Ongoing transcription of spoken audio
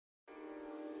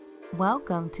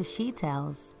Welcome to She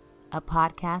Tells, a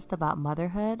podcast about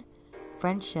motherhood,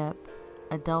 friendship,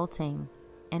 adulting,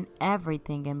 and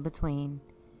everything in between.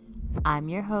 I'm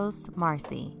your host,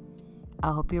 Marcy.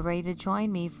 I hope you're ready to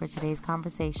join me for today's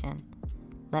conversation.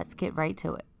 Let's get right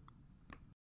to it.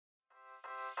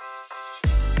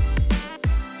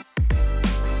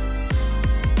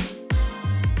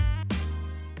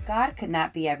 God could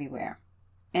not be everywhere,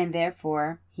 and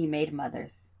therefore He made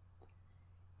mothers.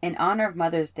 In honor of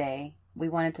Mother's Day, we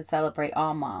wanted to celebrate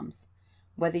all moms,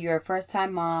 whether you're a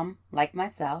first-time mom like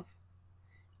myself,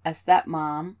 a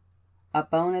stepmom, a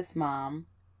bonus mom,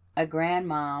 a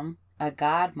grandmom, a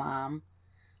godmom,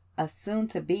 a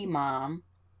soon-to-be mom,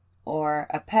 or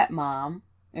a pet mom,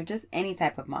 or just any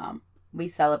type of mom. We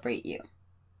celebrate you.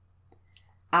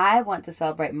 I want to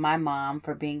celebrate my mom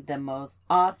for being the most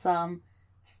awesome,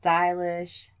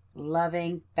 stylish,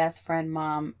 loving, best friend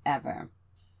mom ever.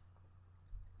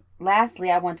 Lastly,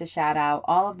 I want to shout out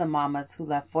all of the mamas who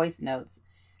left voice notes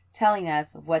telling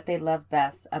us what they love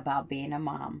best about being a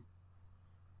mom.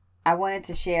 I wanted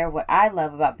to share what I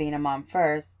love about being a mom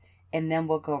first, and then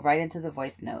we'll go right into the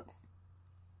voice notes.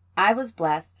 I was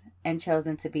blessed and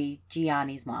chosen to be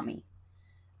Gianni's mommy.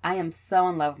 I am so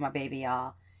in love with my baby,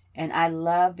 y'all, and I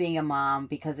love being a mom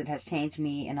because it has changed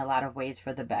me in a lot of ways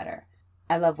for the better.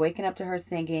 I love waking up to her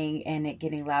singing and it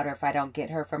getting louder if I don't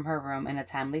get her from her room in a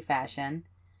timely fashion.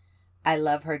 I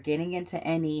love her getting into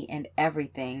any and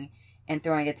everything and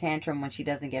throwing a tantrum when she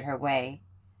doesn't get her way.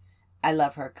 I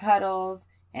love her cuddles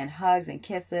and hugs and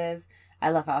kisses. I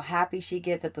love how happy she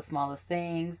gets at the smallest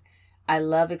things. I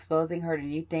love exposing her to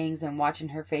new things and watching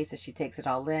her face as she takes it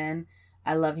all in.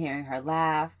 I love hearing her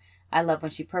laugh. I love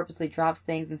when she purposely drops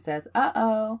things and says,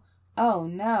 "Uh-oh, oh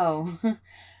no."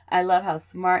 I love how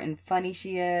smart and funny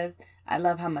she is. I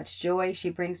love how much joy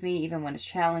she brings me even when it's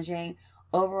challenging.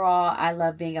 Overall, I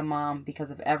love being a mom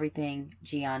because of everything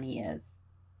Gianni is.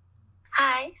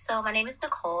 Hi, so my name is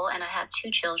Nicole and I have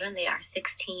two children. They are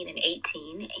 16 and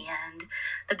 18, and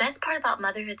the best part about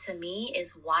motherhood to me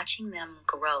is watching them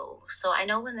grow. So I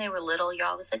know when they were little, you're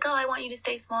always like, oh, I want you to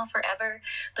stay small forever.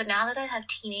 But now that I have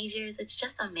teenagers, it's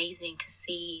just amazing to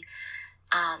see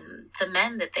the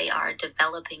men that they are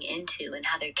developing into and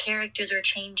how their characters are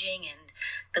changing and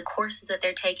the courses that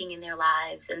they're taking in their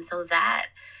lives. And so that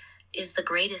is the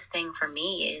greatest thing for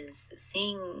me, is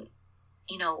seeing,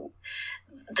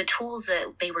 the tools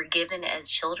that they were given as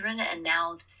children and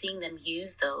now seeing them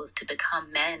use those to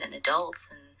become men and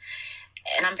adults.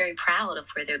 And I'm very proud of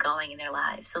where they're going in their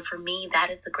lives. So for me, that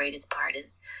is the greatest part,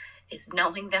 is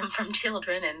knowing them from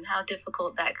children and how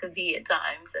difficult that could be at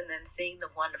times, and then seeing the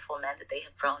wonderful men that they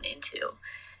have grown into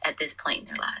at this point in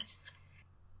their lives.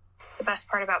 The best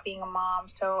part about being a mom,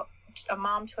 so a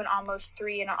mom to an almost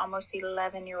 3 and an almost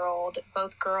 11-year-old,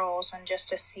 both girls, and just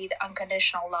to see the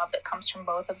unconditional love that comes from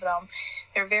both of them.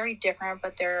 They're very different,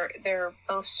 but they're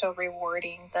both so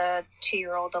rewarding. The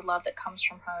 2-year-old, the love that comes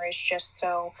from her is just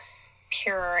so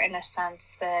pure, in a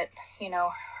sense that,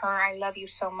 her "I love you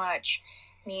so much"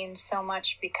 means so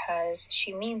much because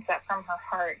she means that from her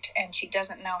heart, and she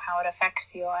doesn't know how it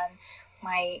affects you. And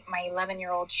my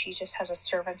 11-year-old, she just has a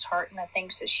servant's heart, and the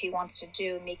things that she wants to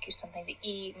do, make you something to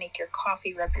eat, make your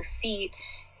coffee, rub your feet,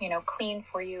 clean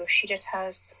for you. She just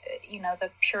has, the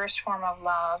purest form of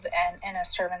love and a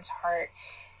servant's heart.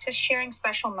 Just sharing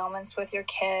special moments with your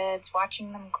kids,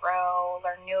 watching them grow,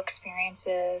 learn new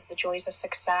experiences, the joys of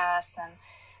success, and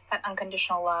that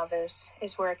unconditional love is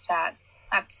where it's at.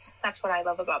 That's what I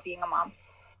love about being a mom.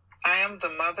 I am the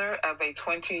mother of a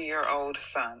 20-year-old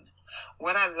son.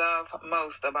 What I love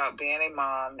most about being a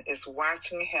mom is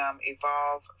watching him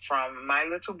evolve from my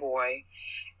little boy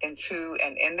into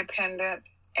an independent,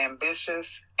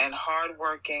 ambitious, and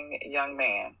hardworking young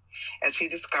man as he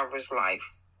discovers life.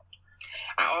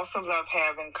 I also love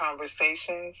having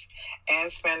conversations and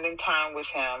spending time with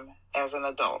him as an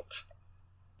adult.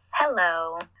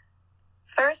 Hello.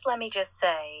 First, let me just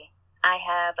say, I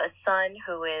have a son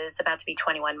who is about to be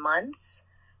 21 months,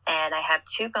 and I have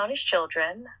two bonus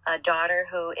children, a daughter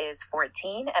who is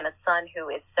 14 and a son who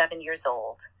is 7 years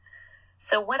old.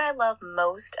 So what I love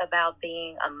most about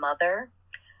being a mother,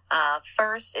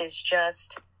 first is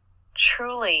just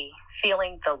truly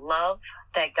feeling the love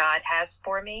that God has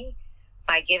for me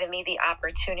by giving me the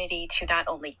opportunity to not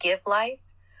only give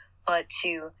life, but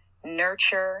to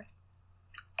nurture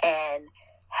and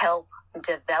help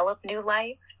develop new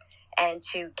life, and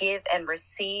to give and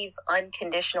receive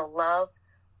unconditional love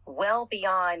well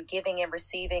beyond giving and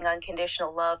receiving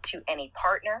unconditional love to any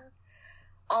partner.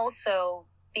 Also,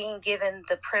 being given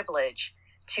the privilege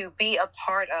to be a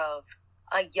part of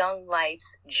a young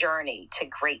life's journey to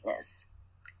greatness.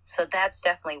 So that's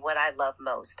definitely what I love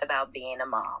most about being a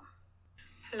mom.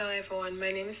 Hello everyone,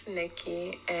 my name is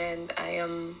Nikki and I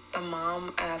am the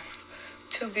mom of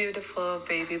two beautiful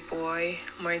baby boy,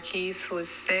 Marquise who is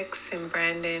 6 and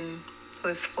Brandon who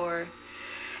is 4.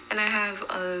 And I have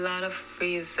a lot of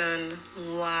reason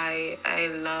why I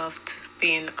loved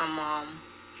being a mom.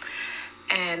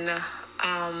 And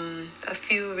a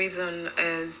few reasons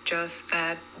is just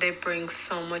that they bring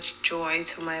so much joy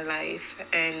to my life,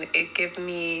 and it gives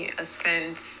me a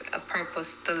sense, a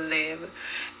purpose to live,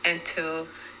 and to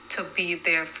be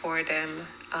there for them.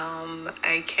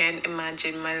 I can't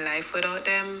imagine my life without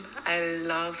them. I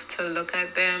love to look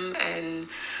at them and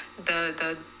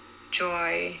the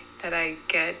joy that I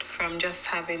get from just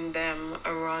having them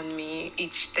around me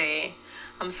each day.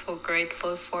 I'm so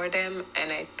grateful for them,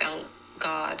 and I thank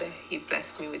God he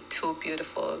blessed me with two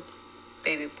beautiful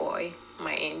baby boy,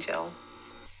 my angel.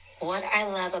 What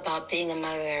I love about being a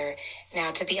mother, now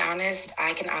to be honest,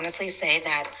 I can honestly say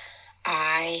that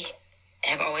I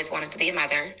have always wanted to be a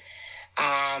mother,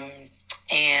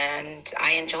 and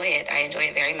I enjoy it. I enjoy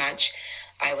it very much.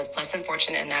 I was blessed and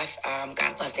fortunate enough.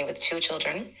 God blessed me with two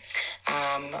children.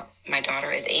 My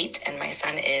daughter is 8 and my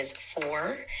son is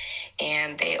 4.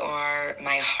 And they are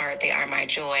my heart. They are my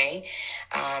joy.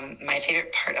 My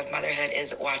favorite part of motherhood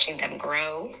is watching them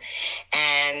grow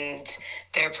and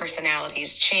their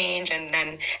personalities change,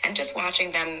 and just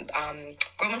watching them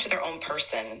grow into their own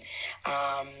person.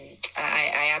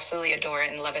 I absolutely adore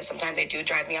it and love it. Sometimes they do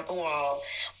drive me up a wall,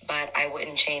 but I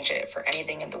wouldn't change it for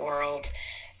anything in the world.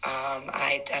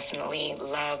 I definitely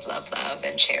love,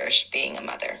 and cherish being a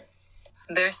mother.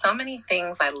 There's so many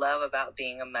things I love about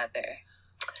being a mother.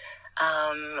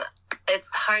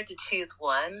 It's hard to choose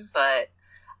one, but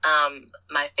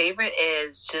my favorite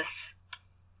is just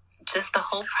the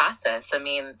whole process. I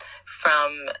mean,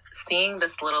 from seeing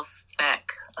this little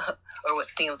speck, or what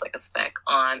seems like a speck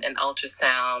on an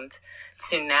ultrasound,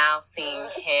 to now seeing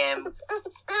him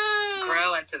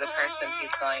grow into the person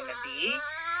he's going to be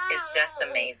is just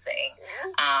amazing.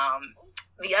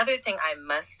 The other thing I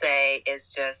must say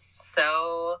is just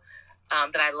so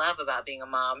that I love about being a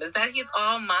mom is that he's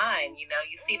all mine. You know,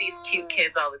 you see these cute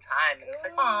kids all the time, and it's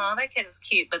like, oh, that kid is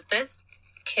cute. But this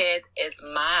kid is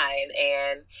mine,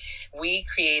 and we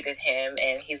created him,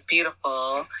 and he's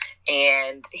beautiful,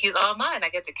 and he's all mine. I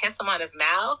get to kiss him on his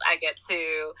mouth. I get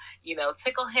to,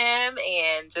 tickle him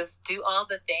and just do all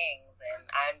the things. And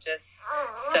I'm just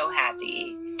so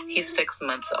happy. He's 6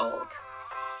 months old.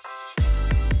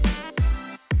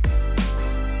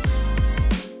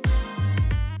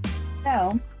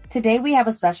 So, today we have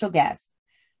a special guest,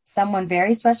 someone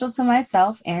very special to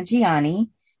myself and Gianni.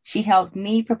 She helped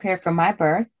me prepare for my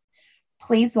birth.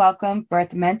 Please welcome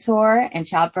birth mentor and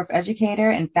childbirth educator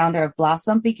and founder of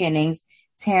Blossom Beginnings,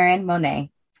 Taryn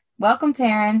Monet. Welcome,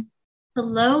 Taryn.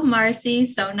 Hello, Marcy.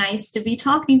 So nice to be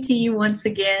talking to you once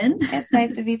again. It's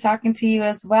nice to be talking to you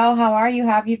as well. How are you?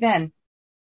 How have you been?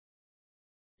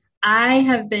 I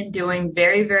have been doing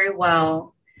very, very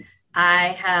well.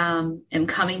 I am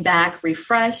coming back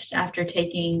refreshed after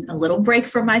taking a little break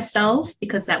for myself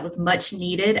because that was much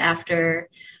needed after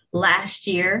last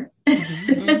year,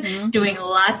 doing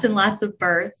lots and lots of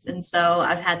births. And so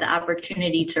I've had the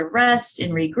opportunity to rest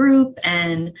and regroup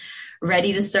and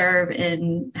ready to serve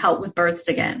and help with births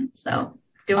again. So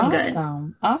doing good.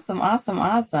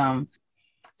 Awesome.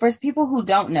 For people who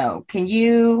don't know, can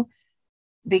you,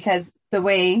 because the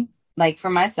way, like for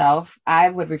myself, I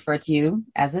would refer to you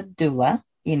as a doula.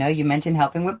 You know, you mentioned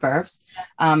helping with births,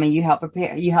 and you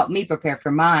help me prepare for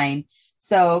mine.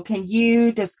 So can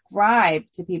you describe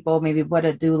to people maybe what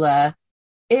a doula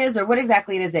is, or what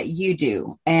exactly it is that you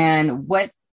do, and what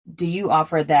do you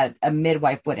offer that a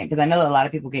midwife wouldn't? Because I know a lot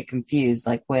of people get confused,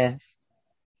 like with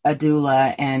a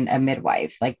doula and a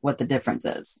midwife, like what the difference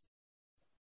is.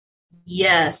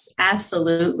 Yes,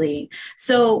 absolutely.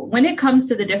 So when it comes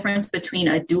to the difference between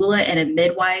a doula and a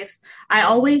midwife, I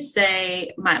always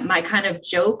say my kind of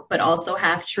joke, but also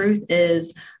half truth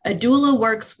is a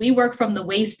doula we work from the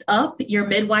waist up. Your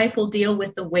midwife will deal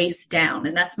with the waist down.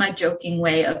 And that's my joking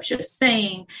way of just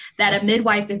saying that a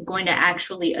midwife is going to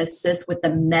actually assist with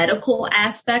the medical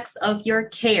aspects of your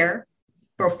care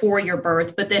before your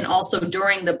birth, but then also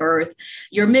during the birth,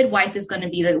 your midwife is going to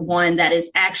be the one that is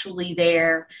actually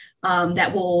there,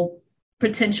 that will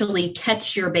potentially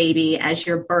catch your baby as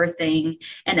you're birthing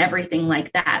and everything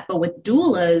like that. But with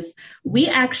doulas, we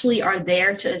actually are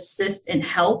there to assist and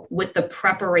help with the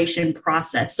preparation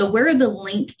process. So we're the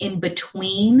link in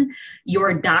between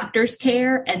your doctor's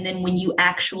care and then when you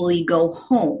actually go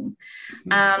home.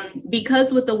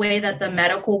 Because with the way that the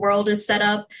medical world is set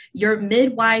up, your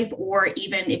midwife, or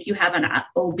even if you have an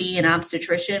OB, an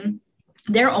obstetrician,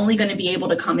 they're only going to be able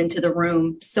to come into the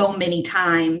room so many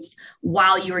times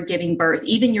while you're giving birth.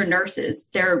 Even your nurses,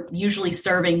 they're usually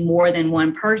serving more than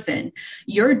one person.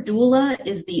 Your doula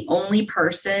is the only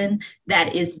person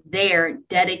that is there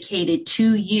dedicated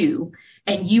to you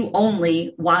and you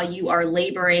only while you are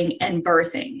laboring and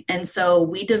birthing. And so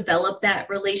we develop that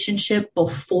relationship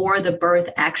before the birth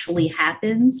actually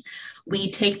happens.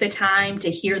 We take the time to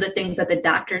hear the things that the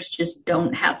doctors just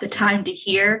don't have the time to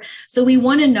hear. So we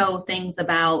want to know things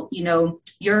about,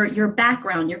 your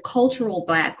background, your cultural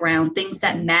background, things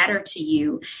that matter to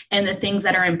you, and the things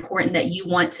that are important that you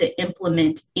want to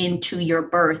implement into your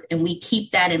birth. And we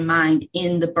keep that in mind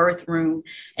in the birth room.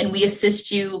 And we assist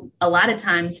you a lot of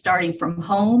times starting from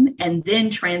home and then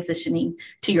transitioning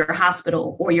to your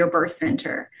hospital or your birth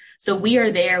center. So we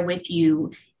are there with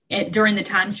you during the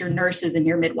times your nurses and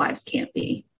your midwives can't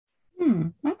be.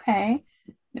 Okay.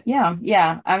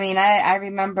 Yeah. I mean, I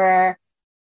remember,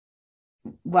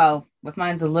 well, with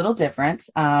mine's a little different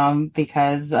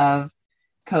because of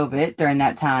COVID during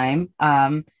that time.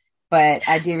 But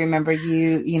I do remember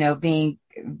you being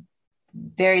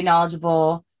very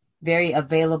knowledgeable, very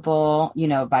available,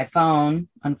 by phone,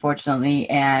 unfortunately,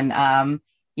 and,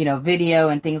 video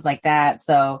and things like that.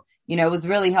 So, it was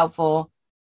really helpful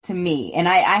to me. And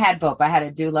I had both. I had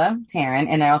a doula, Taryn,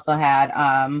 and I also had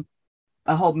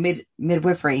a whole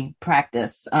midwifery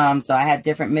practice. So I had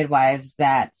different midwives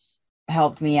that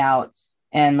helped me out.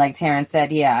 And like Taryn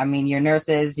said, your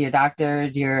nurses, your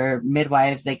doctors, your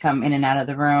midwives, they come in and out of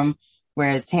the room.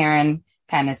 Whereas Taryn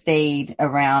kind of stayed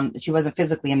around. She wasn't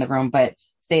physically in the room, but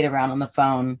stayed around on the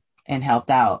phone and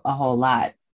helped out a whole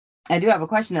lot. I do have a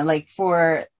question that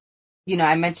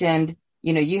I mentioned,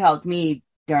 you helped me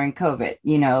during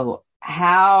COVID.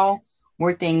 How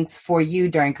were things for you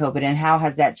during COVID and how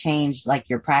has that changed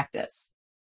your practice?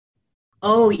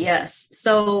 Oh, yes.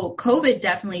 So COVID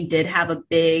definitely did have a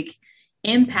big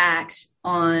impact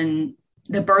on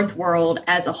the birth world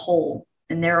as a whole.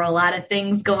 And there are a lot of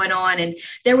things going on and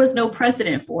there was no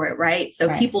precedent for it, right?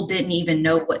 So people didn't even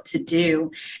know what to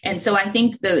do. And so I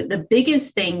think the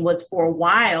biggest thing was for a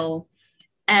while,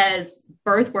 as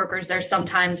birth workers, there's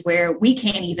sometimes where we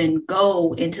can't even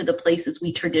go into the places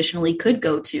we traditionally could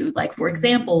go to. Like, for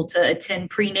example, to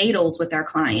attend prenatals with our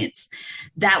clients.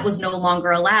 That was no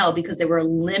longer allowed because they were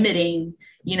limiting,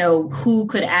 who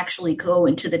could actually go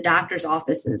into the doctor's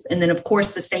offices. And then, of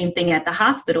course, the same thing at the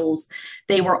hospitals.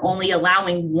 They were only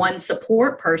allowing one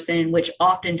support person, which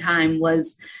oftentimes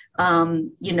was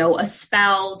a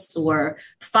spouse or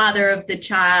father of the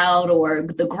child or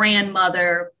the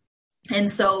grandmother.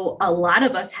 And so a lot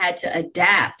of us had to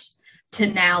adapt to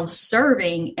now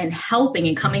serving and helping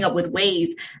and coming up with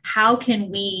ways. How can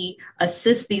we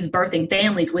assist these birthing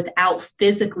families without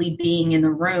physically being in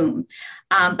the room?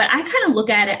 But I kind of look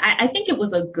at it. I think it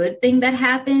was a good thing that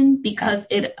happened because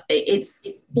it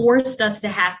forced us to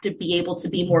have to be able to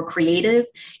be more creative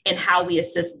in how we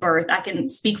assist birth. I can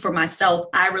speak for myself.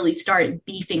 I really started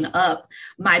beefing up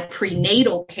my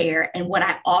prenatal care and what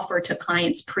I offer to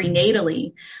clients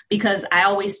prenatally, because I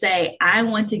always say, I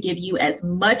want to give you as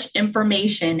much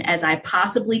information as I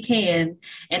possibly can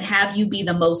and have you be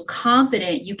the most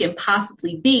confident you can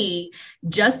possibly be,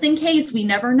 just in case we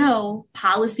never know,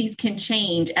 policies can change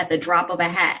at the drop of a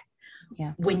hat.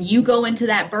 Yeah. When you go into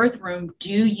that birth room, do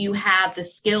you have the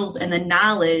skills and the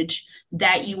knowledge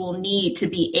that you will need to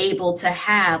be able to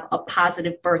have a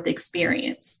positive birth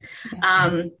experience?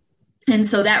 Yeah. And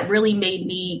so that really made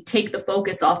me take the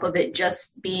focus off of it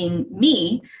just being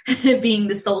me, being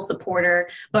the sole supporter,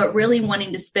 but really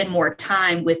wanting to spend more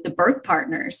time with the birth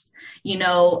partners.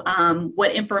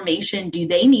 What information do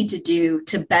they need to do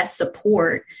to best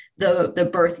support the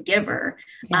birth giver?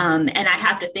 Yeah. And I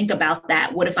have to think about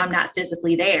that. What if I'm not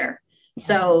physically there?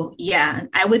 So,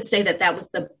 I would say that was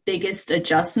the biggest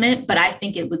adjustment, but I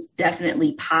think it was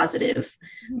definitely positive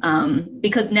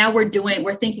because now we're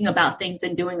thinking about things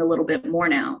and doing a little bit more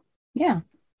now. Yeah.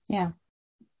 Yeah.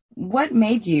 What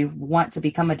made you want to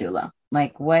become a doula?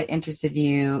 What interested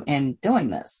you in doing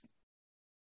this?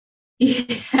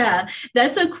 Yeah,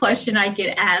 that's a question I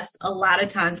get asked a lot of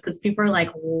times because people are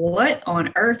like, what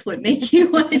on earth would make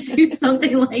you want to do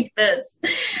something like this?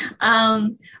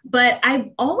 But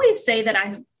I always say that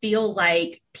I feel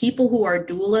like people who are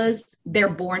doulas, they're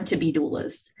born to be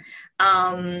doulas.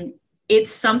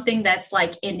 It's something that's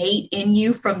like innate in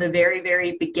you from the very,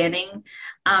 very beginning.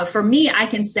 For me, I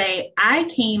can say I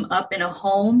came up in a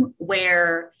home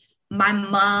where my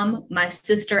mom, my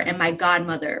sister, and my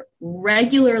godmother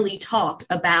regularly talked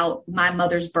about my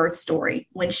mother's birth story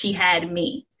when she had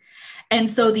me. And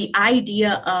so the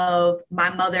idea of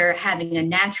my mother having a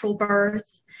natural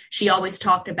birth, she always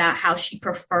talked about how she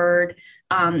preferred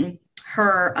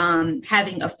her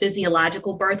having a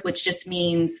physiological birth, which just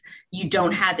means you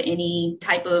don't have any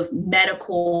type of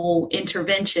medical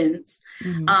interventions.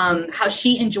 How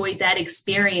she enjoyed that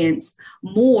experience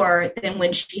more than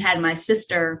when she had my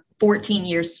sister 14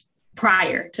 years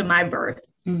prior to my birth.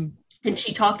 And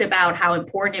she talked about how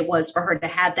important it was for her to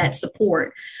have that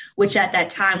support, which at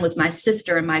that time was my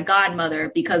sister and my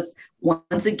godmother, because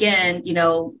once again,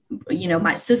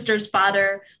 my sister's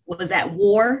father was at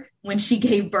war when she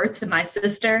gave birth to my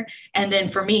sister. And then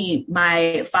for me,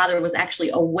 my father was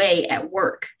actually away at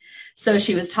work. So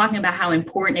she was talking about how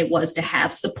important it was to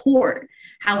have support,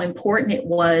 how important it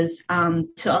was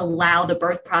to allow the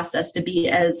birth process to be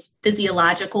as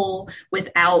physiological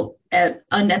without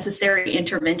unnecessary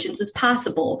interventions as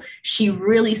possible. She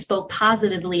really spoke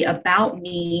positively about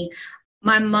me.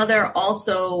 My mother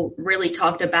also really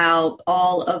talked about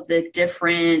all of the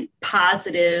different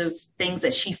positive things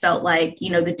that she felt like,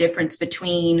 the difference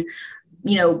between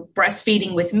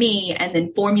breastfeeding with me and then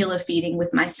formula feeding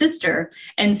with my sister.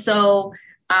 And so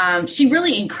she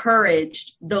really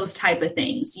encouraged those type of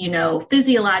things,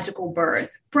 physiological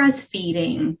birth,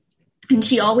 breastfeeding. And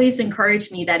she always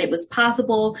encouraged me that it was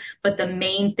possible, but the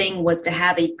main thing was to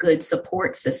have a good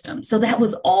support system. So that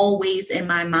was always in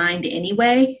my mind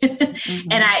anyway.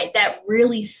 And that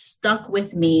really stuck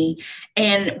with me.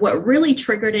 And what really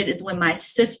triggered it is when my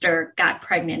sister got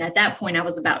pregnant. At that point, I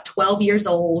was about 12 years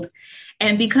old.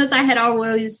 And because I had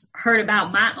always heard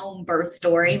about my own birth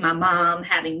story, my mom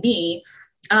having me,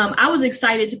 I was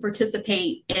excited to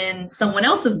participate in someone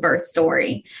else's birth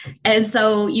story. And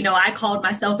so, I called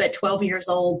myself at 12 years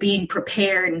old being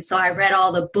prepared. And so I read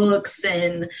all the books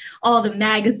and all the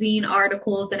magazine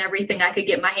articles and everything I could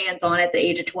get my hands on at the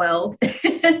age of 12.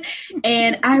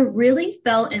 And I really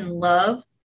fell in love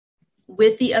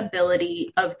with the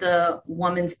ability of the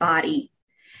woman's body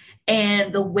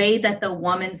and the way that the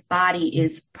woman's body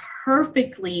is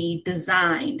perfectly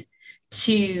designed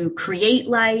to create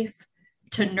life,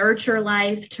 to nurture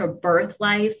life, to birth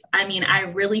life. I mean, I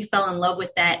really fell in love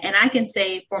with that. And I can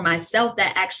say for myself,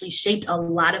 that actually shaped a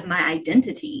lot of my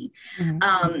identity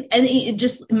and it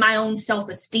just my own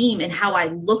self-esteem and how I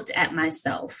looked at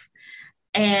myself.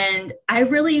 And I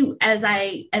really, as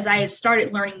I have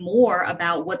started learning more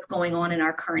about what's going on in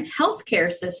our current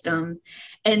healthcare system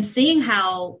and seeing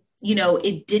how,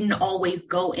 it didn't always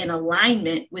go in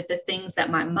alignment with the things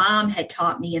that my mom had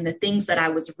taught me and the things that I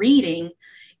was reading,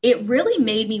 it really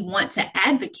made me want to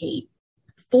advocate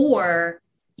for,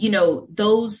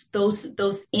 those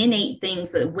innate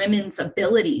things, the women's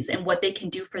abilities and what they can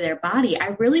do for their body.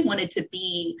 I really wanted to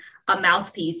be a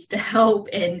mouthpiece to help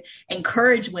and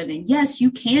encourage women. Yes,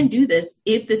 you can do this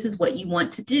if this is what you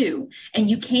want to do. And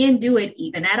you can do it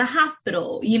even at a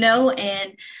hospital,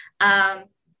 and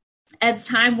as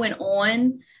time went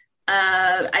on,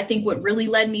 I think what really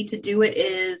led me to do it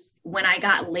is when I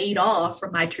got laid off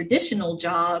from my traditional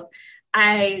job,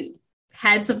 I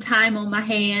had some time on my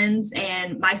hands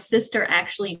and my sister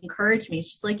actually encouraged me.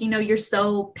 She's like, you're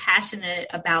so passionate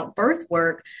about birth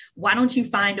work. Why don't you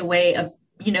find a way of,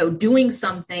 doing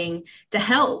something to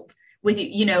help with,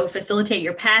 facilitate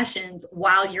your passions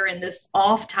while you're in this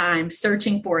off time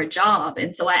searching for a job.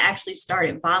 And so I actually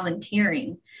started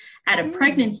volunteering at a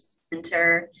pregnancy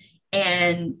center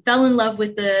and fell in love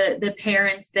with the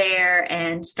parents there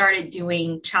and started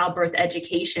doing childbirth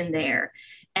education there.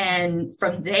 And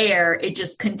from there, it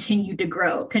just continued to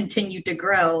grow.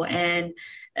 And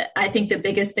I think the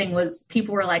biggest thing was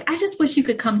people were like, I just wish you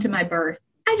could come to my birth.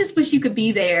 I just wish you could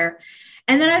be there.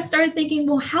 And then I started thinking,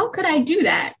 well, how could I do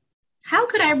that? How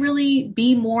could I really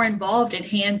be more involved and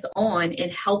hands-on in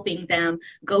helping them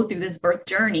go through this birth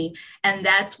journey? And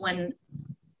that's when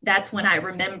I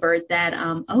remembered that,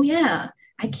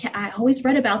 I always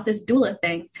read about this doula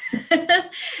thing.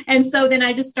 And so then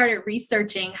I just started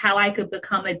researching how I could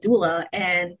become a doula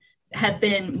and have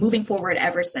been moving forward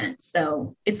ever since.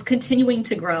 So it's continuing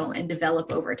to grow and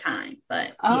develop over time.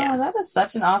 But that is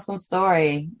such an awesome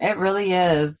story. It really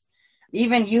is.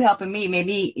 Even you helping me,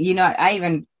 maybe, I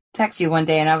even text you one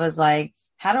day and I was like,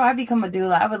 how do I become a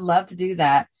doula? I would love to do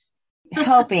that.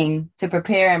 Helping to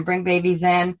prepare and bring babies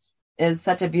in is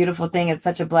such a beautiful thing. It's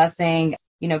such a blessing.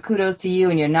 Kudos to you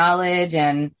and your knowledge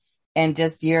and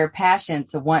just your passion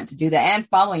to want to do that and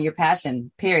following your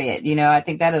passion, period. I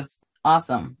think that is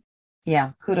awesome.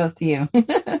 Yeah. Kudos to you.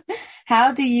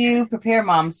 How do you prepare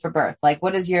moms for birth? Like,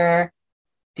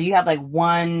 do you have like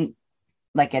one,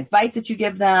 like advice that you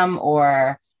give them,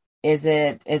 or is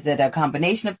it a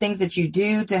combination of things that you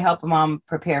do to help a mom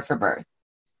prepare for birth?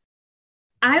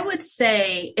 I would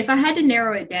say if I had to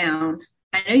narrow it down,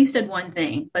 I know you said one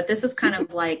thing, but this is kind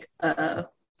of like a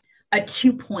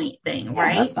 2-point thing,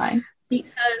 right? That's fine.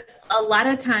 Because a lot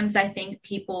of times I think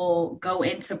people go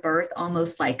into birth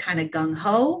almost like kind of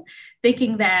gung-ho,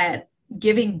 thinking that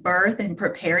giving birth and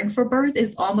preparing for birth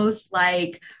is almost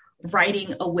like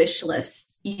writing a wish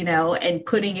list, and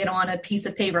putting it on a piece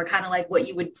of paper, kind of like what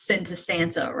you would send to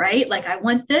Santa, right? Like, I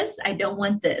want this, I don't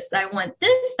want this. I want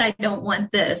this, I don't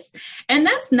want this. And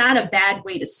that's not a bad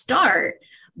way to start.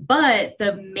 But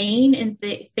the main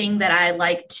thing that I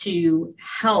like to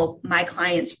help my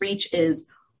clients reach is,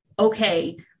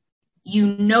 okay,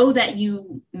 that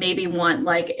you maybe want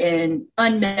like an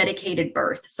unmedicated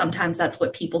birth. Sometimes that's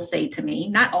what people say to me,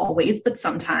 not always, but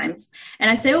sometimes. And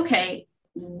I say, okay,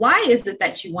 why is it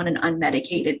that you want an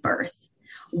unmedicated birth?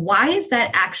 Why is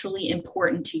that actually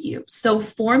important to you? So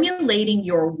formulating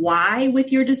your why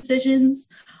with your decisions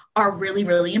are really,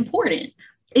 really important.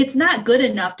 It's not good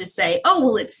enough to say, oh,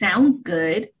 well, it sounds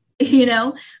good,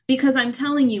 because I'm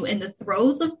telling you, in the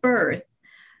throes of birth,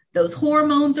 those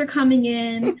hormones are coming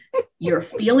in, you're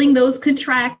feeling those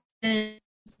contractions.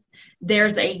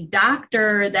 There's a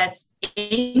doctor that's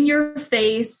in your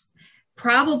face,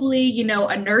 probably,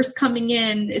 a nurse coming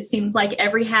in, it seems like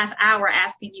every half hour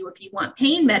asking you if you want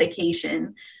pain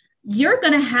medication. You're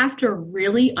going to have to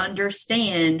really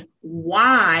understand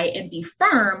why and be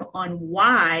firm on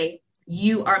why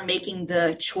you are making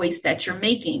the choice that you're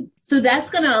making. So that's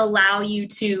going to allow you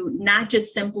to not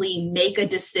just simply make a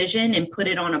decision and put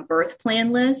it on a birth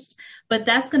plan list, but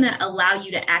that's going to allow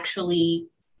you to actually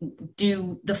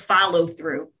do the follow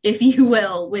through, if you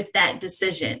will, with that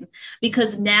decision,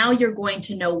 because now you're going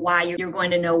to know why. You're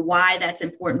going to know why that's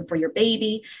important for your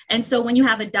baby. And so when you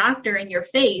have a doctor in your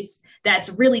face that's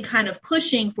really kind of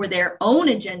pushing for their own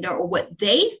agenda or what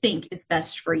they think is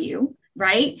best for you,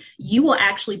 right? You will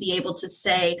actually be able to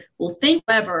say, well, think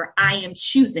whatever I am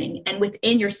choosing. And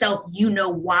within yourself,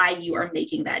 why you are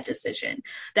making that decision.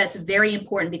 That's very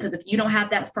important, because if you don't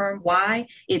have that firm why,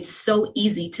 it's so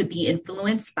easy to be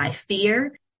influenced by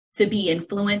fear, to be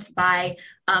influenced by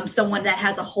someone that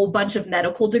has a whole bunch of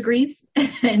medical degrees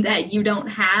and that you don't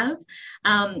have.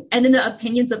 And then the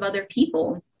opinions of other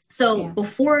people. So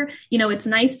before, it's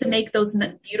nice to make those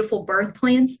beautiful birth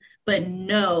plans, but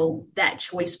know that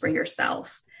choice for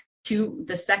yourself.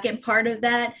 The second part of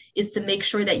that is to make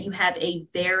sure that you have a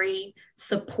very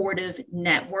supportive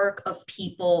network of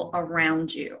people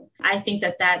around you. I think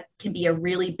that can be a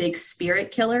really big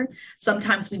spirit killer.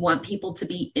 Sometimes we want people to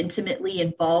be intimately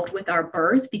involved with our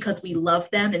birth because we love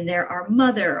them and they're our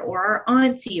mother or our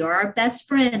auntie or our best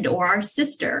friend or our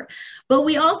sister. But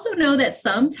we also know that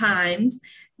sometimes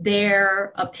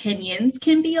their opinions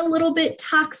can be a little bit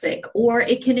toxic, or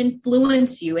it can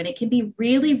influence you, and it can be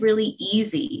really, really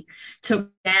easy to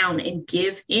down and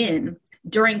give in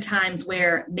during times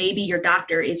where maybe your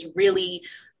doctor is really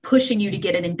pushing you to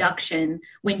get an induction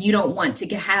when you don't want to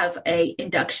have a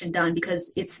induction done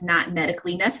because it's not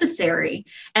medically necessary.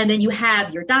 And then you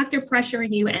have your doctor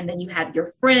pressuring you, and then you have your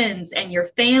friends and your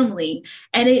family.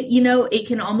 And it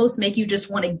can almost make you just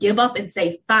want to give up and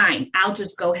say, fine, I'll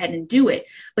just go ahead and do it.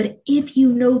 But if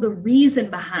you know the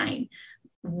reason behind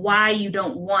why you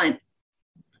don't want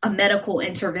a medical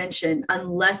intervention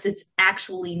unless it's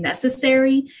actually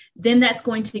necessary, then that's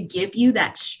going to give you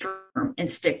that strength and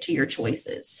stick to your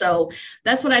choices. So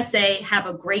that's what I say. Have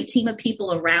a great team of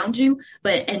people around you,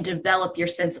 and develop your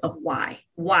sense of why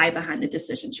behind the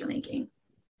decisions you're making.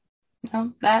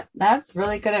 Oh, that's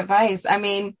really good advice. I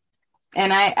mean,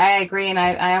 and I agree. And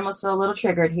I almost feel a little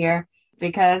triggered here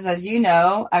because, as you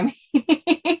know, I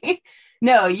mean,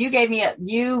 no, you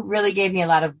really gave me a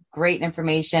lot of great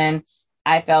information.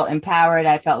 I felt empowered.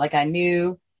 I felt like I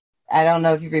knew. I don't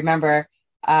know if you remember,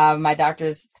 my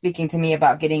doctor's speaking to me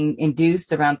about getting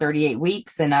induced around 38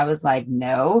 weeks. And I was like,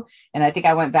 no. And I think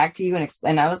I went back to you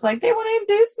and I was like, they want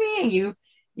to induce me. And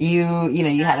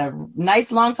you had a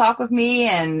nice long talk with me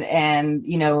and,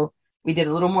 we did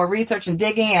a little more research and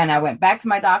digging, and I went back to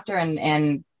my doctor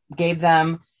and gave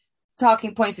them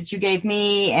talking points that you gave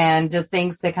me and just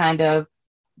things to kind of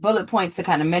bullet points to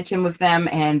kind of mention with them.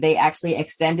 And they actually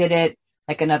extended it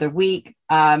like another week.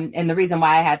 And the reason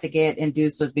why I had to get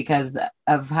induced was because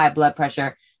of high blood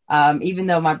pressure. Even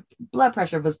though my blood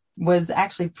pressure was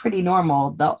actually pretty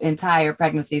normal the entire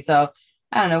pregnancy. So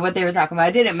I don't know what they were talking about.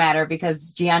 It didn't matter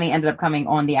because Gianni ended up coming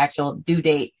on the actual due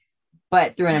date,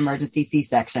 but through an emergency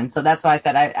C-section. So that's why I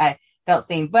said I felt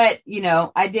seen. But,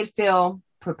 I did feel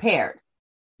prepared.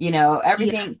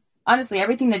 Everything, honestly,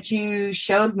 everything that you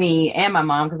showed me and my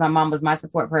mom, because my mom was my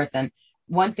support person.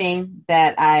 One thing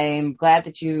that I'm glad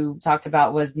that you talked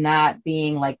about was not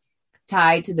being like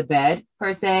tied to the bed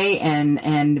per se,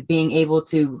 and being able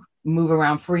to move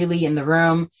around freely in the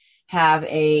room, have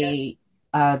a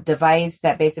device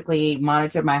that basically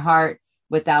monitored my heart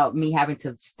without me having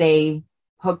to stay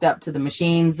hooked up to the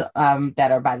machines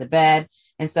that are by the bed.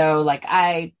 And so like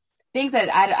things that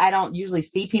I don't usually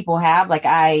see people have, like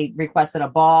I requested a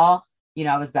ball,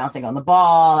 I was bouncing on the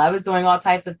ball. I was doing all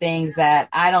types of things that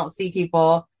I don't see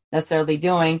people necessarily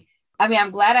doing. I mean,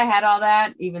 I'm glad I had all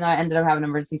that, even though I ended up having an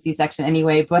emergency C-section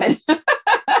anyway, but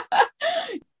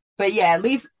yeah, at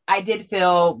least I did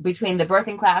feel between the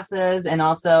birthing classes and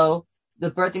also the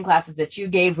birthing classes that you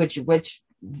gave, which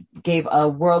gave a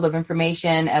world of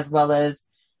information, as well as,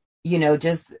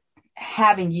 just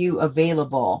having you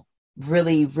available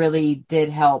really, really did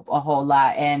help a whole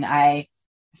lot. And I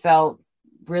felt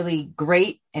really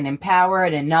great and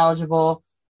empowered and knowledgeable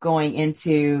going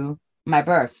into my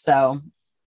birth. So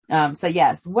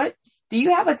yes, what do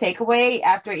you have a takeaway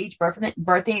after each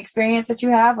birthing experience that you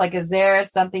have? Like, is there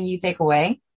something you take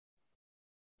away?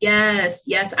 Yes.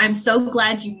 I'm so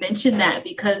glad you mentioned that,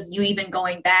 because you even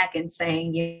going back and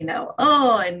saying,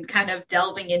 and kind of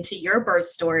delving into your birth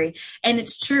story. And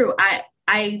it's true.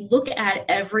 I look at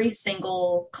every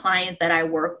single client that I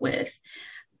work with.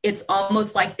 It's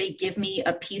almost like they give me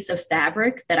a piece of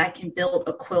fabric that I can build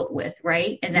a quilt with,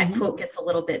 right? And that quilt gets a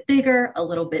little bit bigger, a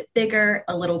little bit bigger,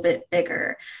 a little bit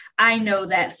bigger. I know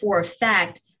that for a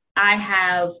fact. I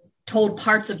have told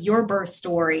parts of your birth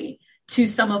story to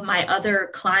some of my other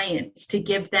clients to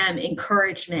give them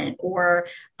encouragement, or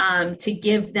to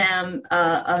give them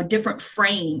a different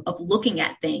frame of looking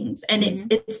at things. And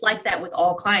it's like that with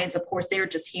all clients. Of course, they're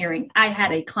just hearing, I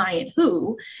had a client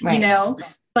who, right.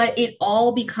 But it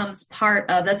all becomes part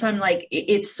of, that's why I'm like,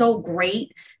 it's so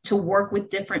great to work with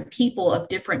different people of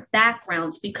different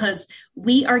backgrounds, because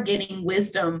we are getting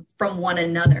wisdom from one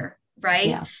another,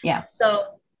 right? Yeah.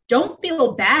 So don't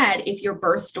feel bad if your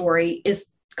birth story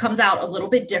comes out a little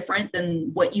bit different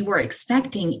than what you were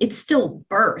expecting. It's still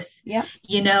birth. Yeah.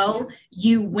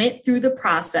 You went through the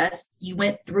process, you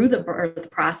went through the birth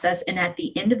process. And at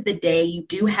the end of the day, you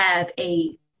do have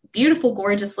a beautiful,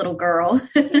 gorgeous little girl.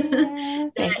 Yeah,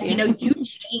 thank you. You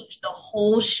changed the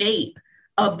whole shape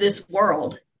of this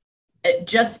world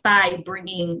just by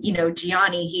bringing,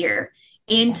 Gianni here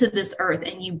into this earth,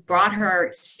 and you brought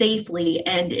her safely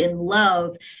and in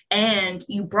love, and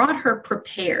you brought her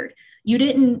prepared. You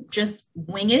didn't just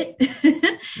wing it.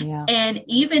 Yeah. And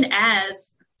even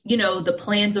as, the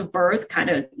plans of birth kind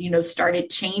of, started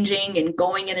changing and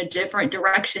going in a different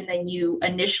direction than you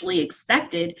initially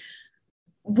expected,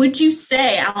 would you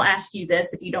say, I'll ask you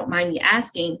this if you don't mind me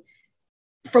asking,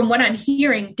 from what I'm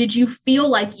hearing, did you feel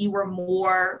like you were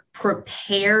more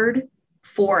prepared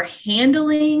for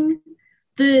handling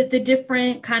the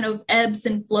different kind of ebbs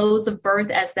and flows of birth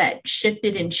as that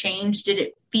shifted and changed?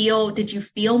 Did you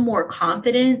feel more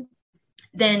confident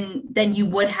than you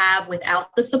would have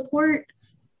without the support?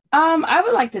 I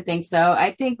would like to think so.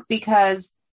 I think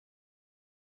because,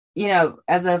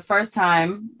 as a first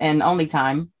time and only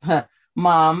time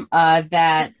mom,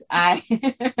 that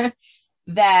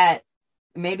that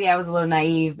maybe I was a little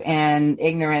naive and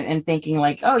ignorant and thinking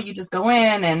like, oh, you just go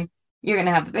in and you're going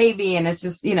to have the baby. And it's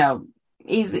just,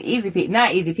 easy,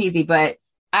 not easy peasy, but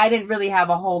I didn't really have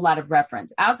a whole lot of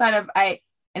reference outside of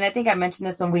and I think I mentioned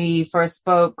this when we first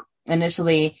spoke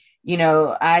initially.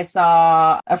 I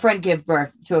saw a friend give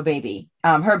birth to a baby,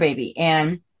 her baby,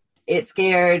 and it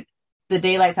scared the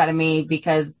daylights out of me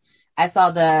because I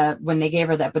saw when they gave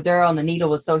her the epidural and the needle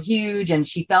was so huge and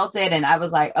she felt it. And I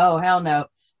was like, oh, hell no,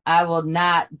 I will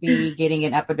not be getting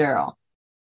an epidural.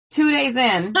 2 days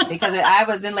in, because I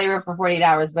was in labor for 48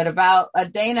 hours, but about a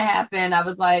day and a half in, I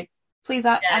was like, please,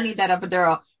 I need that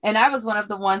epidural. And I was one of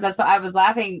the ones so I was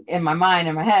laughing in my mind,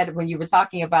 in my head, when you were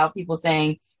talking about people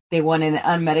saying they wanted an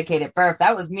unmedicated birth.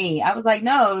 That was me. I was like,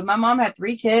 no, my mom had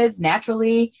 3 kids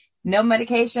naturally, no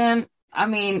medication. I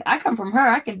mean, I come from her.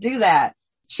 I can do that.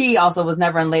 She also was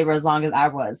never in labor as long as I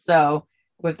was. So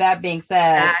with that being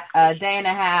said, a day and a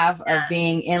half of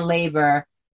being in labor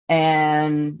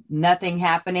and nothing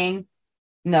happening,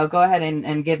 no, go ahead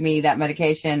and give me that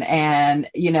medication. And,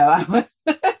 I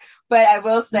was But I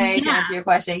will say, to Yeah. answer your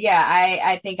question, yeah,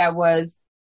 I think I was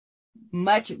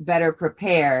much better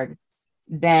prepared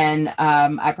than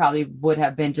I probably would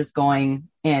have been just going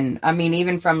in. I mean,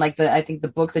 even from like I think the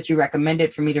books that you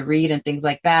recommended for me to read and things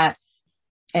like that.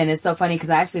 And it's so funny because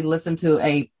I actually listened to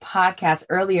a podcast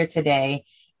earlier today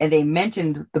and they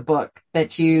mentioned the book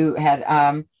that you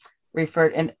had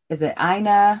referred. And is it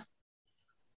Ina?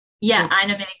 Yeah,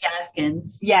 Ina May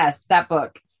Gaskins. Yes, that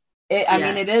book. I Yes.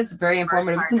 mean, it is very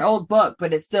informative. It's an old book,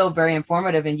 but it's still very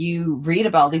informative. And you read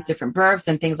about all these different births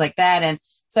and things like that. And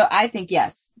so I think,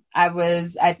 yes, I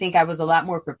think I was a lot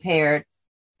more prepared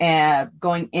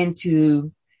going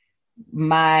into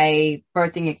my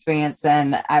birthing experience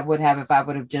than I would have if I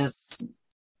would have just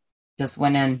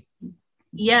went in.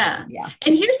 Yeah. Yeah.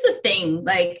 And here's the thing,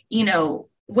 like, you know,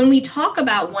 when we talk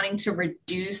about wanting to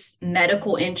reduce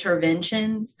medical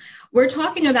interventions, we're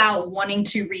talking about wanting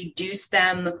to reduce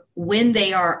them when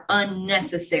they are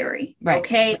unnecessary. Right.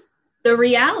 Okay. The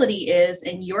reality is,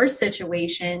 in your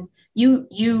situation,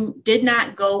 you did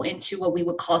not go into what we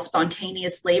would call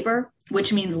spontaneous labor,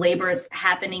 which means labor is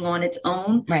happening on its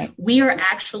own. Right. We are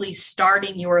actually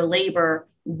starting your labor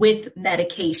with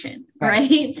medication,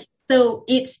 right? So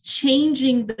it's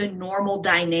changing the normal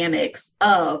dynamics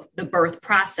of the birth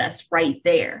process right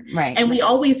there. Right. And we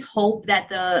always hope that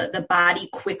the body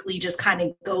quickly just kind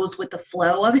of goes with the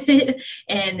flow of it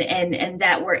and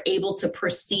that we're able to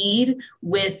proceed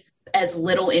with as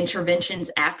little interventions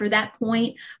after that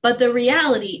point. But the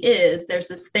reality is there's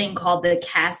this thing called the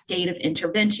cascade of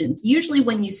interventions. Usually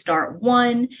when you start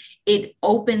one, it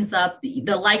opens up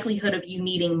the likelihood of you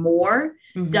needing more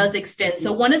does extend.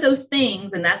 So one of those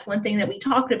things, and that's one thing that we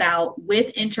talked about with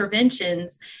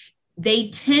interventions, they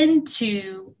tend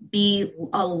to be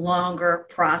a longer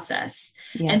process.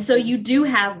 Yeah. And so you do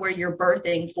have where you're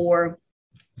birthing for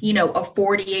a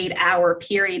 48-hour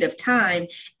period of time.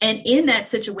 And in that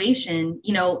situation,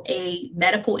 a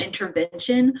medical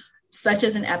intervention such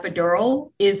as an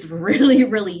epidural is really,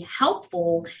 really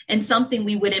helpful and something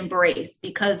we would embrace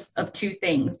because of two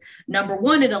things. Number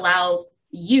one, it allows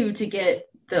you to get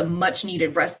the much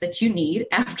needed rest that you need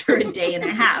after a day and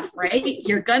a half, right?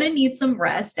 You're going to need some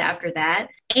rest after that.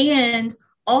 And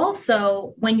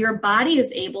also, when your body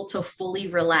is able to fully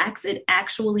relax, it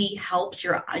actually helps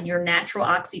your natural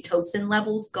oxytocin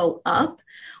levels go up,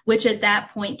 which at that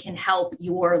point can help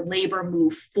your labor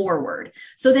move forward.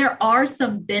 So there are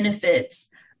some benefits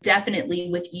definitely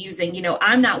with using,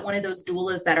 I'm not one of those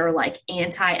doulas that are like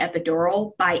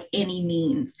anti-epidural by any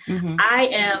means. I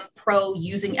am pro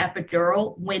using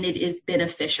epidural when it is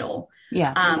beneficial.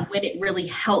 Yeah. When it really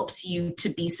helps you to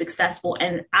be successful.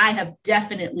 And I have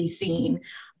definitely seen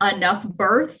enough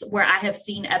births where I have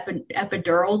seen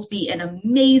epidurals be an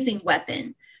amazing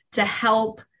weapon to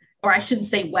help, or I shouldn't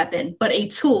say weapon, but a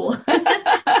tool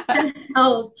to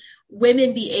help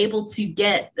women be able to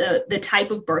get the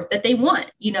type of birth that they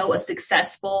want, a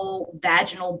successful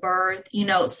vaginal birth,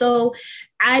 so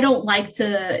I don't like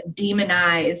to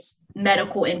demonize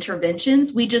medical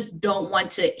interventions. We just don't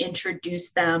want to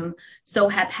introduce them so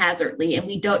haphazardly, and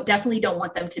we definitely don't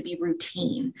want them to be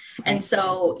routine. Right. And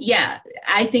so, yeah,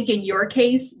 I think in your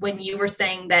case, when you were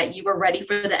saying that you were ready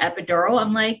for the epidural,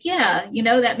 I'm like, yeah,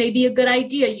 that may be a good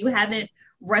idea. You haven't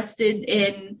rested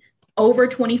in over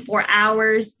 24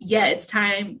 hours. Yeah, it's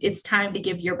time to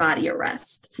give your body a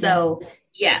rest. So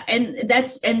yeah. And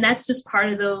that's just part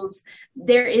of those.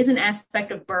 There is an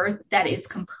aspect of birth that is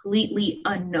completely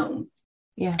unknown.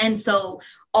 Yeah. And so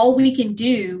all we can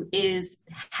do is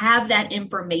have that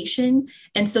information.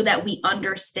 And so that we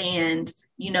understand,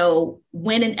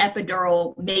 when an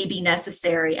epidural may be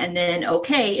necessary. And then,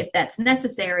 okay, if that's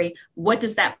necessary, what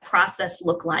does that process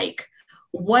look like?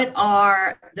 What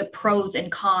are the pros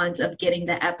and cons of getting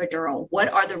the epidural? What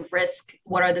are the risks?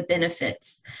 What are the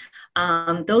benefits?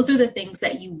 Those are the things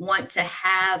that you want to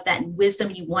have, that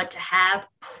wisdom you want to have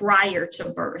prior to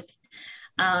birth.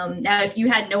 Now, if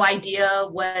you had no idea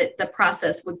what the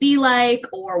process would be like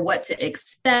or what to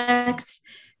expect,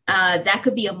 that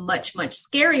could be a much, much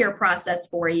scarier process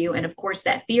for you. And of course,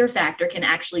 that fear factor can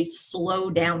actually slow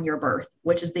down your birth,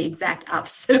 which is the exact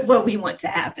opposite of what we want to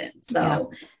happen.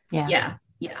 So yeah.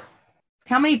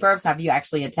 How many births have you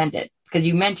actually attended? Because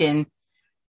you mentioned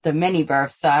the many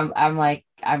births. So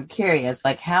I'm curious,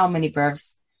 like how many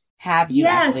births have you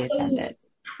actually attended?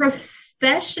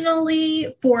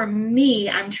 Professionally, for me,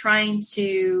 I'm trying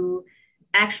to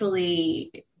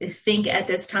actually think at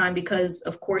this time because,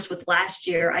 of course, with last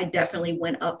year, I definitely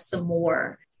went up some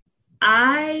more.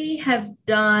 I have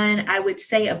done, I would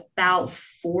say, about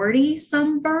 40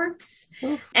 some births.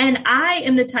 Oof. And I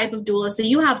am the type of doula. So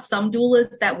you have some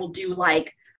doulas that will do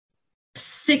like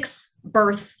 6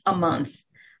 births a month.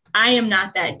 I am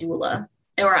not that doula,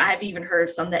 or I've even heard of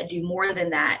some that do more than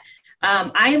that.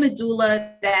 I am a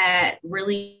doula that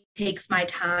really takes my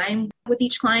time with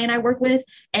each client I work with.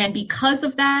 And because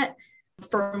of that,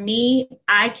 for me,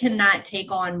 I cannot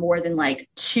take on more than like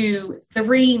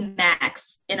 2-3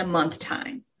 max in a month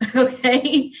time.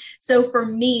 Okay. So for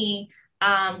me,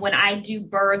 when I do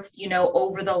births,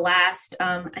 over the last,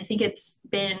 I think it's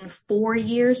been 4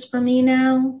 years for me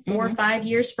now, 4 or 5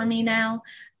 years for me now,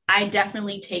 I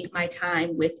definitely take my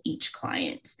time with each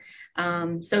client.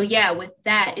 So yeah, with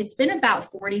that, it's been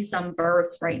about 40 some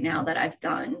births right now that I've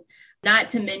done, not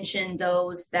to mention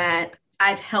those that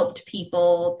I've helped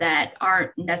people that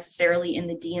aren't necessarily in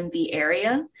the DMV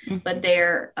area, but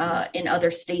they're in other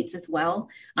states as well,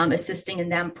 assisting in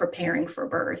them preparing for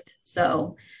birth.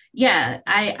 So yeah,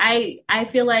 I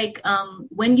feel like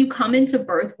when you come into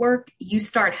birth work, you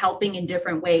start helping in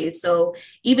different ways. So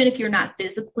even if you're not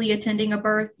physically attending a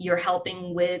birth, you're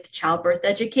helping with childbirth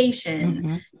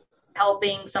education,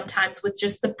 helping sometimes with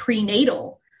just the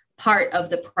prenatal part of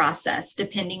the process,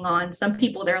 depending on some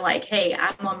people, they're like, hey,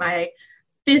 I'm on my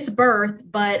 5th birth,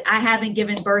 but I haven't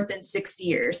given birth in 6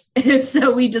 years. And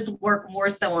so we just work more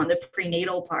so on the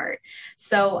prenatal part.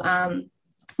 So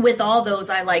with all those,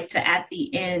 I like to, at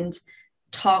the end,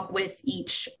 talk with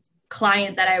each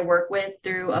client that I work with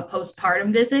through a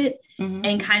postpartum visit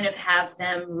and kind of have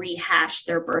them rehash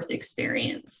their birth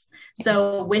experience.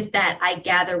 So with that, I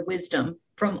gather wisdom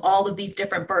from all of these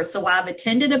different births. So I've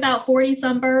attended about 40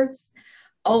 some births.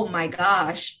 Oh my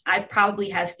gosh, I probably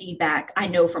have feedback, I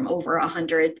know, from over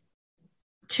 100,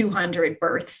 200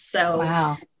 births. So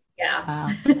wow. Yeah.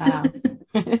 Wow.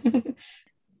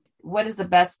 What is the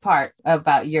best part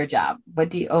about your job? What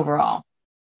do you overall?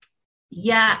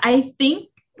 Yeah, I think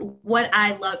what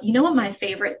I love, what my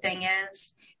favorite thing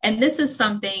is, and this is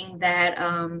something that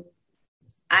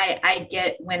I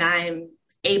get when I'm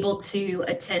able to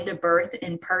attend a birth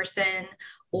in person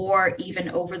or even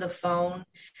over the phone.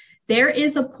 There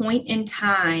is a point in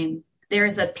time,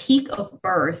 there's a peak of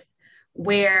birth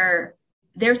where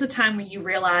there's a time when you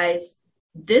realize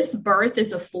this birth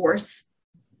is a force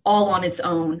all on its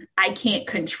own. I can't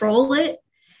control it.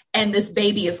 And this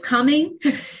baby is coming.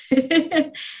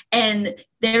 And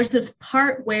there's this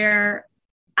part where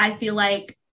I feel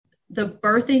like the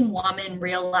birthing woman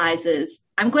realizes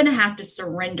I'm going to have to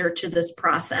surrender to this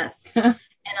process and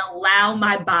allow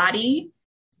my body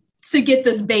to get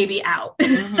this baby out.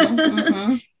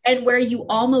 And where you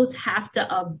almost have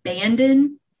to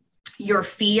abandon your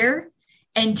fear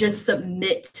and just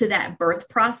submit to that birth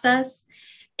process.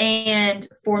 And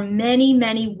for many,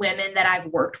 many women that I've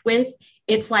worked with,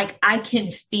 it's like I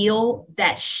can feel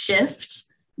that shift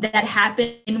that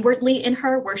happened inwardly in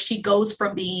her, where she goes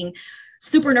from being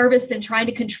super nervous and trying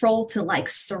to control to like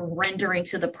surrendering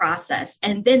to the process.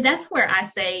 And then that's where I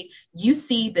say you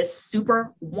see this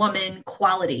super woman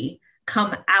quality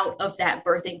come out of that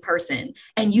birthing person,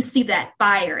 and you see that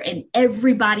fire, and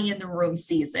everybody in the room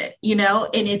sees it,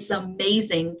 and it's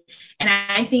amazing. And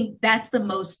I think that's the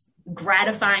most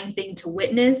gratifying thing to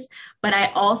witness. But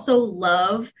I also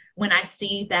love when I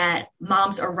see that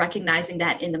moms are recognizing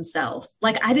that in themselves.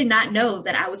 Like, I did not know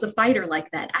that I was a fighter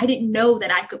like that. I didn't know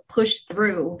that I could push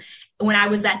through when I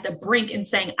was at the brink and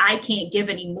saying, I can't give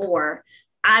anymore.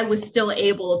 I was still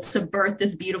able to birth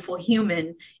this beautiful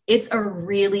human. It's a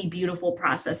really beautiful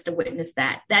process to witness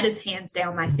that. That is hands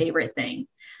down my favorite thing.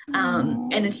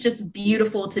 And it's just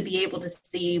beautiful to be able to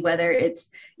see whether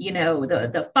it's,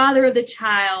 the father of the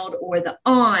child or the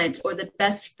aunt or the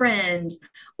best friend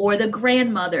or the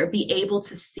grandmother be able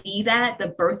to see that, the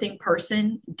birthing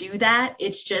person do that.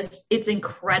 It's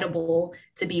incredible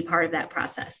to be part of that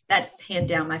process. That's hands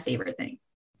down my favorite thing.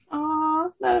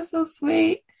 Oh, that is so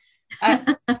sweet.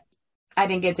 I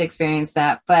didn't get to experience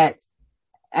that, but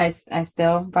I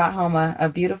still brought home a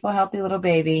beautiful, healthy little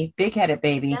baby, big-headed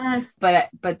baby. Yes. But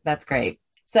that's great.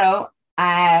 So,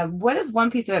 what is one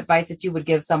piece of advice that you would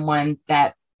give someone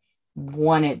that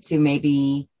wanted to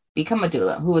maybe become a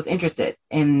doula, who was interested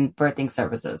in birthing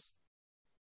services?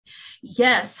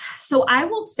 Yes. So I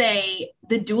will say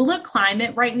the doula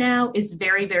climate right now is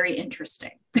very, very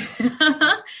interesting.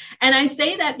 And I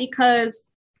say that because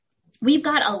we've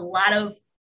got a lot of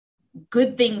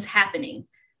good things happening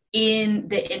in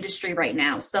the industry right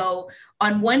now. So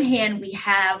on one hand, we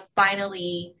have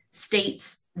finally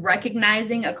states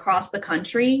recognizing across the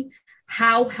country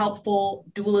how helpful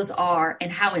doulas are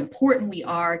and how important we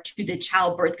are to the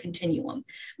childbirth continuum.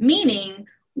 Meaning,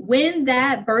 when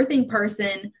that birthing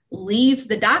person leaves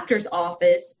the doctor's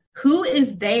office, who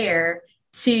is there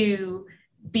to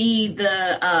be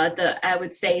the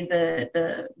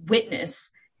witness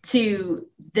to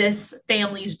this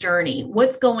family's journey?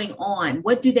 What's going on?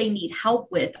 What do they need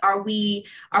help with? Are we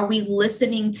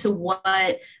listening to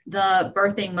what the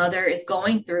birthing mother is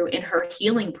going through in her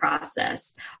healing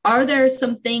process? Are there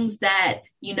some things that,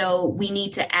 we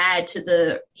need to add to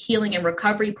the healing and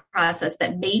recovery process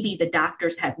that maybe the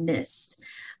doctors have missed?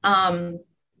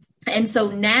 And so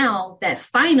now that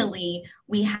finally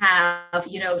we have,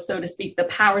 so to speak, the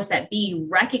powers that be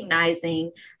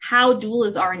recognizing how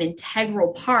doulas are an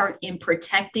integral part in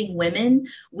protecting women,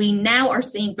 we now are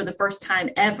seeing for the first time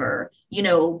ever,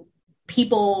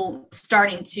 people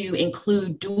starting to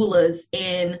include doulas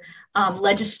in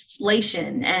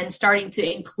legislation and starting to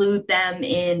include them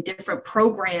in different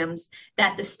programs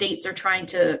that the states are trying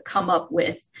to come up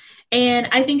with. And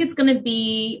I think it's going to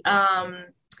be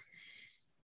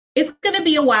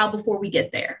a while before we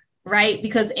get there, right?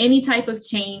 Because any type of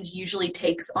change usually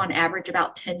takes on average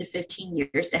about 10 to 15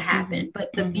 years to happen. Mm-hmm.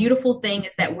 But the beautiful thing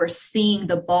is that we're seeing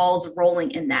the balls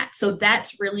rolling in that. So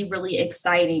that's really, really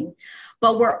exciting.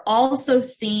 But we're also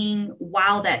seeing,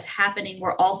 while that's happening,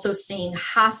 we're also seeing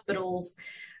hospitals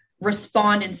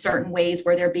respond in certain ways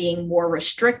where they're being more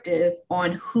restrictive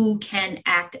on who can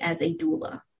act as a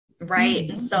doula. Right.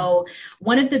 Mm-hmm. And so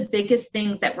one of the biggest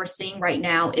things that we're seeing right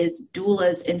now is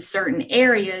doulas in certain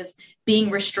areas being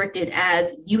restricted,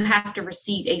 as you have to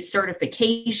receive a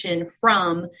certification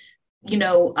from,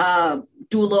 doula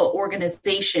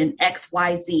organization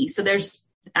XYZ. So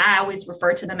I always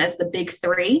refer to them as the big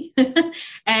three.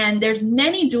 And there's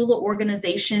many doula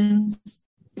organizations,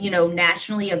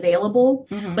 nationally available,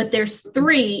 mm-hmm. but there's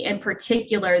three in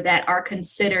particular that are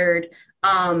considered,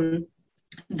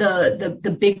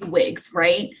 the big wigs,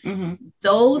 right? Mm-hmm.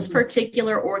 Those mm-hmm.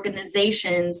 particular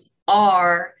organizations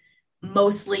are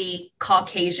mostly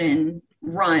Caucasian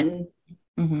run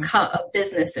mm-hmm.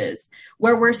 Businesses,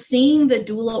 where we're seeing the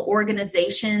doula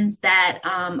organizations that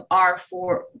are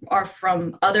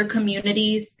from other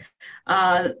communities.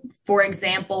 For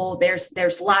example,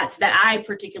 there's lots that I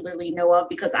particularly know of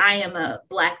because I am a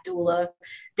Black doula.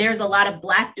 There's a lot of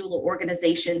Black doula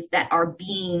organizations that are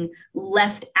being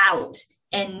left out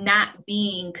and not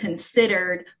being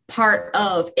considered part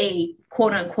of a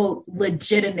quote unquote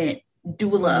legitimate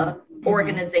doula mm-hmm.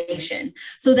 organization.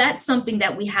 So that's something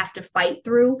that we have to fight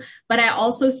through. But I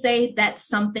also say that's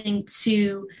something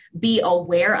to be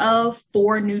aware of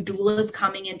for new doulas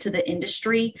coming into the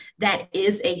industry. That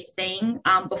is a thing.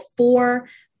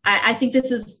 I think this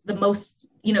is the most,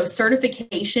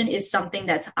 certification is something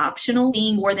that's optional.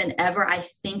 More than ever, I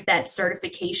think that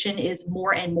certification is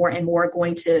more and more and more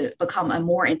going to become a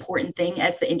more important thing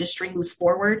as the industry moves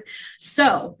forward.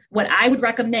 So what I would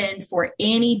recommend for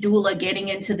any doula getting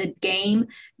into the game,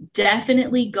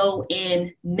 definitely go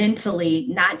in mentally,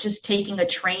 not just taking a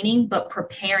training, but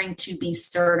preparing to be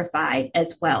certified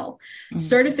as well. Mm-hmm.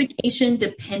 Certification,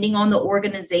 depending on the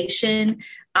organization,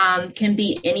 can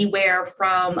be anywhere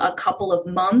from a couple of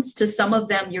months to some of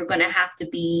them you're going to have to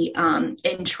be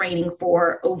in training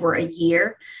for over a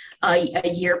year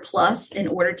plus in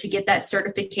order to get that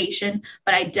certification.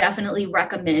 But I definitely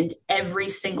recommend every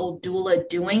single doula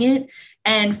doing it.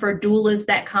 And for doulas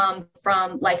that come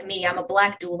from, like me, I'm a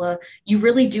Black doula, you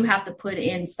really do have to put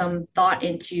in some thought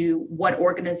into what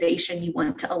organization you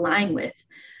want to align with.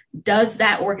 Does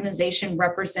that organization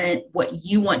represent what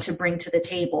you want to bring to the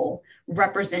table,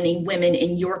 representing women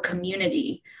in your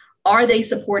community? Are they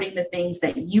supporting the things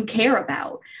that you care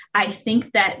about? I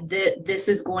think that this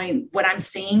is what I'm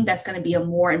seeing, that's going to be a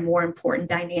more and more important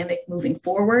dynamic moving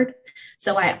forward.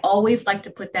 So I always like to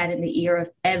put that in the ear of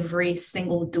every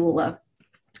single doula.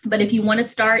 But if you want to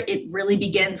start, it really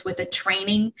begins with a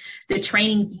training. The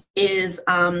training is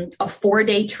a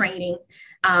 4-day training.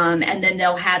 And then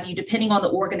they'll have you, depending on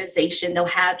the organization, they'll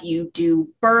have you do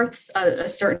births, a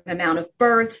certain amount of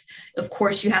births. Of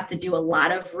course, you have to do a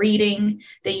lot of reading.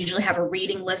 They usually have a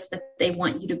reading list that they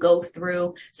want you to go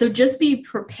through. So just be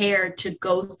prepared to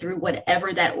go through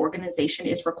whatever that organization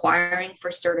is requiring for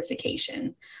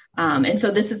certification. And so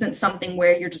this isn't something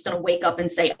where you're just going to wake up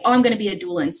and say, oh, I'm going to be a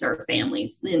doula and serve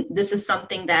families. This is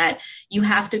something that you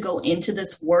have to go into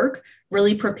this work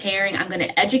really preparing. I'm going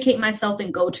to educate myself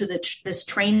and go to this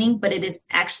training, but it is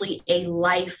actually a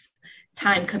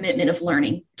lifetime commitment of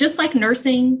learning, just like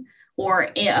nursing or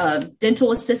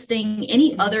dental assisting,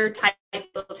 any other type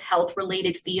of health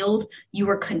related field, you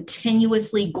are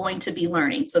continuously going to be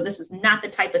learning. So this is not the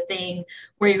type of thing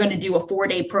where you're going to do a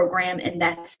 4-day program and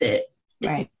that's it.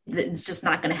 Right. It's just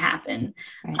not going to happen.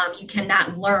 Right. You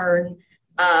cannot learn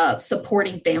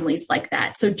supporting families like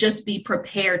that. So just be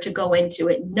prepared to go into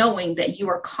it knowing that you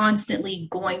are constantly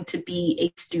going to be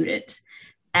a student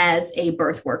as a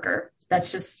birth worker.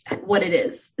 That's just what it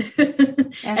is.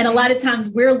 And a lot of times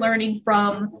we're learning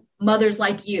from mothers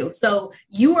like you. So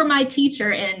you were my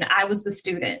teacher and I was the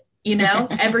student,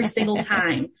 every single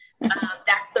time.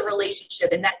 That's the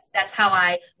relationship. And that's how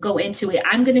I go into it.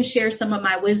 I'm going to share some of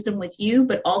my wisdom with you,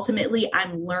 but ultimately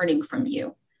I'm learning from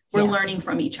you. We're learning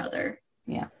from each other.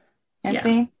 Yeah. And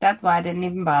see, that's why I didn't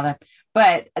even bother,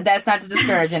 but that's not to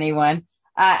discourage anyone.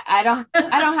 I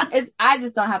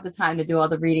just don't have the time to do all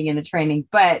the reading and the training,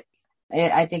 but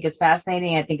I think it's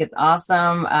fascinating. I think it's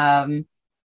awesome. I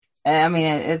mean,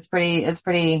 it's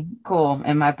pretty cool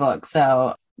in my book.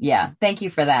 So yeah, thank you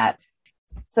for that.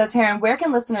 So Taryn, where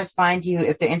can listeners find you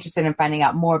if they're interested in finding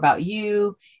out more about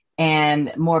you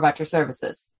and more about your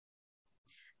services?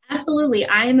 Absolutely.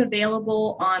 I am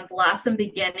available on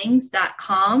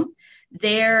blossombeginnings.com.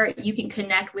 There you can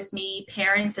connect with me,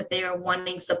 parents, if they are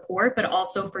wanting support, but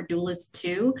also for doulas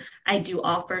too. I do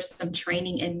offer some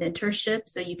training and mentorship.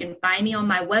 So you can find me on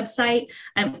my website.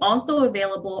 I'm also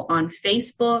available on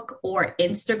Facebook or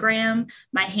Instagram.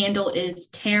 My handle is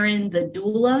Taryn the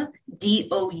Doula,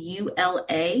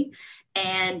 Doula.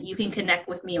 And you can connect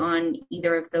with me on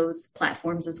either of those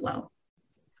platforms as well.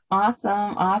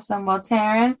 Awesome. Well,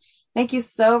 Taryn, thank you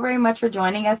so very much for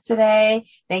joining us today.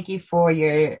 Thank you for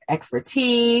your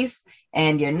expertise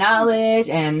and your knowledge.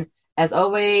 And as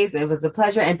always, it was a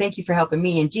pleasure. And thank you for helping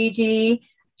me and Gigi.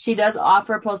 She does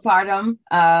offer postpartum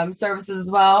services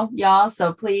as well, y'all.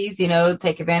 So please,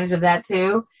 take advantage of that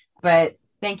too. But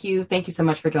thank you. Thank you so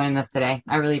much for joining us today.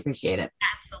 I really appreciate it.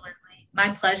 Absolutely. My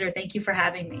pleasure. Thank you for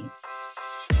having me.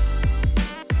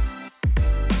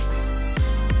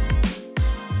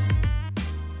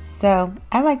 So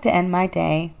I like to end my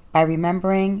day by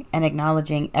remembering and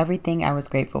acknowledging everything I was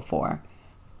grateful for,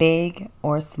 big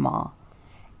or small.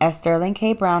 As Sterling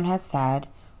K. Brown has said,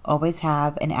 always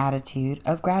have an attitude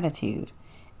of gratitude.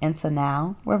 And so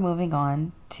now we're moving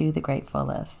on to the grateful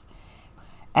list.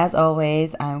 As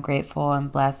always, I am grateful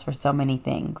and blessed for so many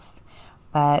things,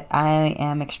 but I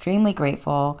am extremely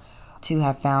grateful to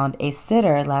have found a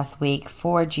sitter last week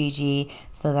for Gigi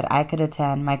so that I could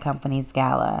attend my company's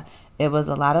gala. It was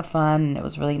a lot of fun, and it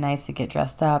was really nice to get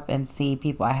dressed up and see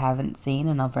people I haven't seen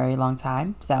in a very long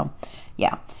time. So,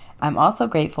 yeah. I'm also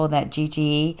grateful that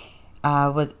Gigi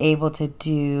was able to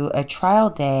do a trial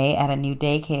day at a new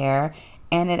daycare,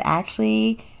 and it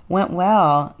actually went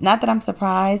well. Not that I'm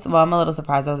surprised. Well, I'm a little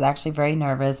surprised. I was actually very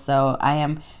nervous. So I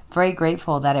am very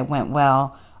grateful that it went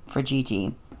well for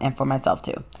Gigi and for myself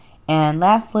too. And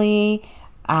lastly,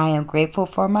 I am grateful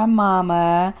for my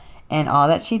mama and all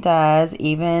that she does,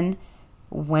 even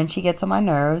when she gets on my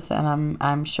nerves, and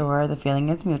I'm sure the feeling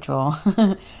is mutual.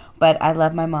 But I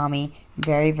love my mommy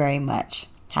very, very much.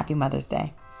 Happy Mother's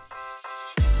Day.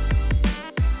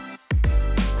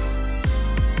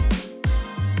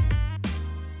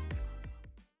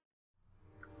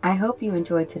 I hope you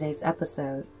enjoyed today's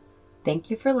episode. Thank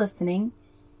you for listening.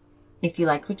 If you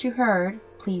liked what you heard,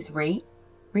 please rate,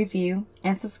 review,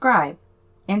 and subscribe,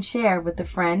 and share with a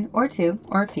friend or two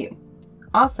or a few.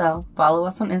 Also, follow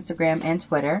us on Instagram and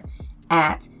Twitter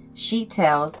at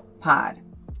SheTellsPod.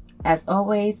 As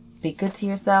always, be good to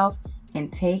yourself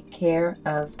and take care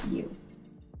of you.